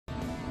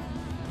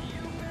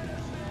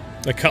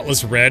The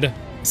Cutlass Red.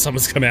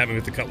 Someone's come at me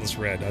with the Cutlass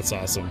Red. That's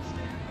awesome.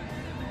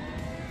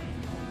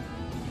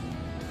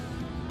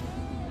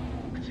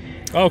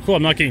 Oh, cool.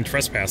 I'm not getting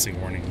trespassing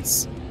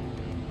warnings.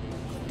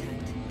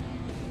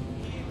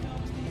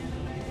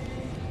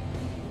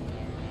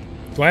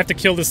 Do I have to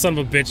kill this son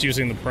of a bitch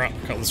using the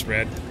Cutlass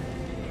Red?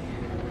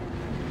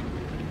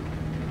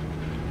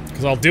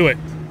 Because I'll do it.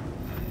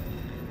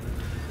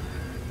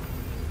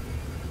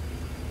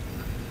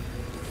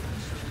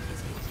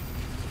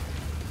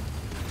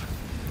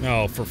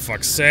 Oh, for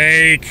fuck's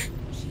sake.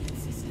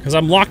 Because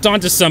I'm locked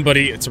onto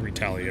somebody. It's a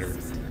retaliator.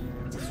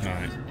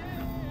 Alright.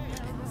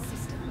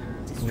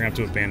 We're gonna have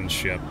to abandon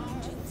ship.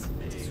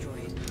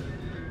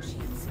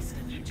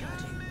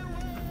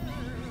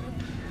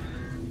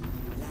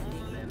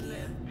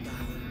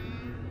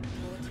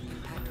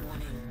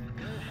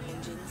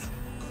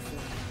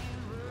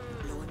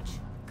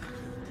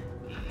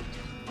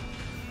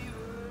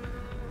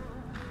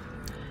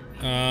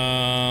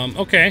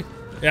 Okay.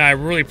 Yeah, I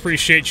really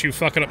appreciate you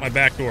fucking up my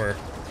back door.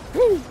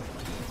 Woo!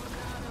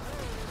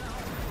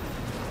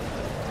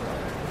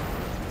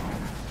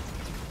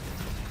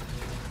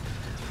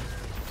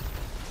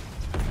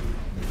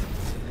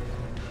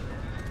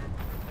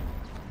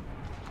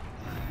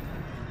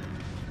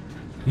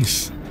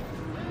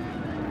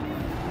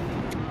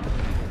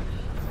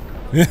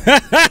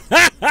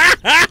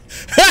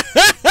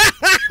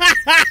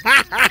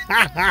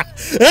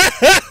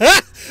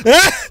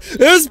 It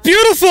was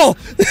beautiful!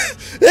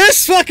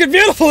 It's fucking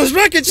beautiful! There's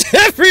wreckage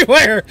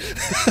everywhere!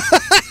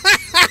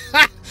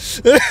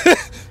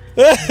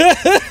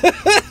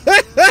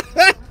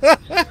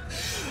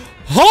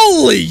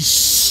 Holy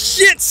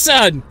shit,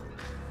 son!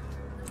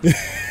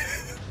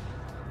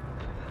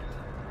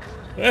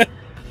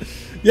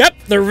 Yep,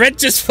 the red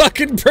just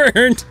fucking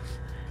burned!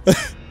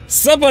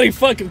 Somebody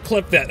fucking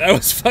clip that. That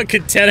was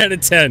fucking 10 out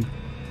of 10.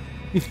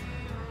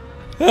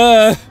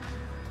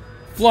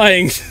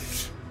 Flying.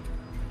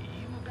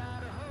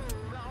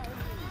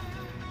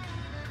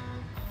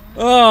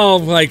 Oh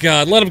my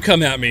god, let him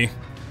come at me.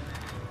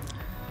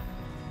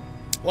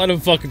 Let him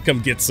fucking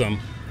come get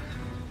some.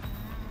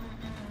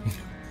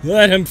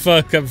 Let him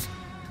fucking...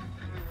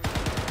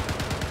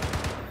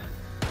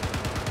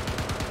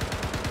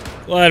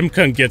 Let him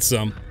come get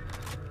some.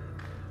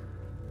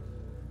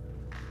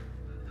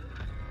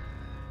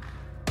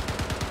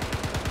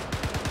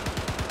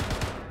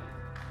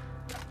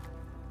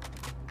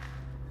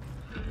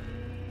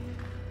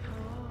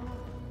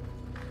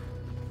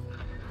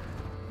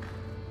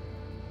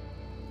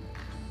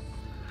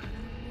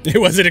 It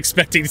wasn't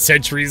expecting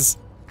sentries.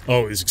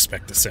 Always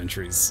expect the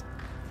sentries.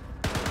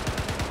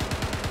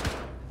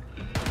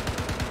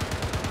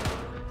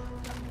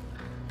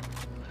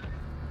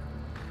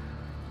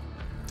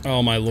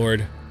 Oh my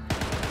lord.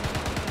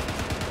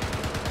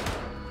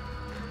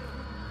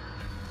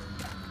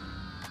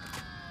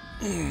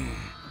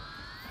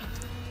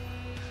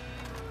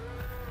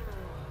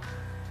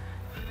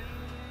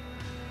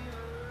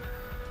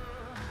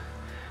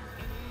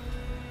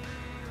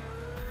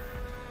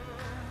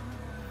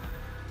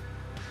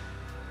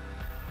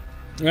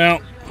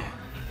 Well,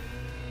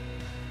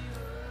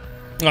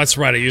 that's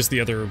right, I used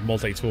the other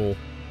multi-tool.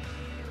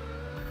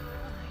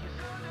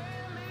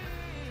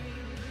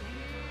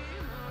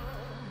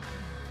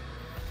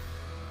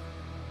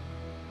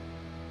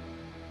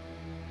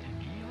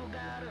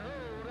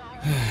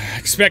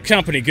 Expect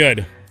company,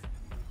 good.